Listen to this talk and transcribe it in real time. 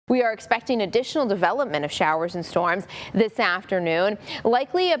We are expecting additional development of showers and storms this afternoon,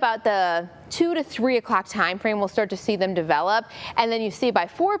 likely about the 2 to 3 o'clock time frame. We'll start to see them develop, and then you see by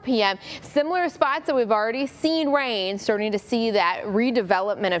 4 p.m. similar spots that we've already seen rain, starting to see that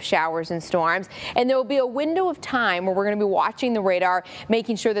redevelopment of showers and storms. And there will be a window of time where we're going to be watching the radar,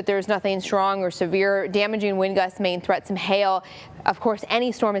 making sure that there's nothing strong or severe damaging wind gusts, main threat, some hail. Of course,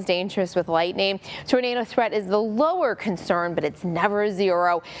 any storm is dangerous with lightning. Tornado threat is the lower concern, but it's never a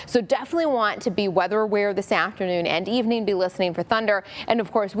zero. So definitely want to be weather aware this afternoon and evening. Be listening for thunder. And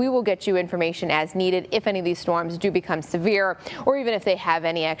of course, we will get you information as needed if any of these storms do become severe, or even if they have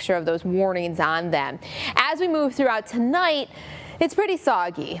any extra of those warnings on them. As we move throughout tonight, it's pretty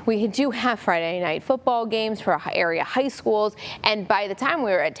soggy. We do have Friday night football games for area high schools, and by the time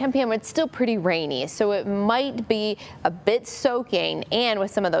we're at 10 p.m. it's still pretty rainy, so it might be a bit soaking, and with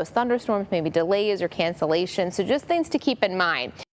some of those thunderstorms, maybe delays or cancellations, so just things to keep in mind.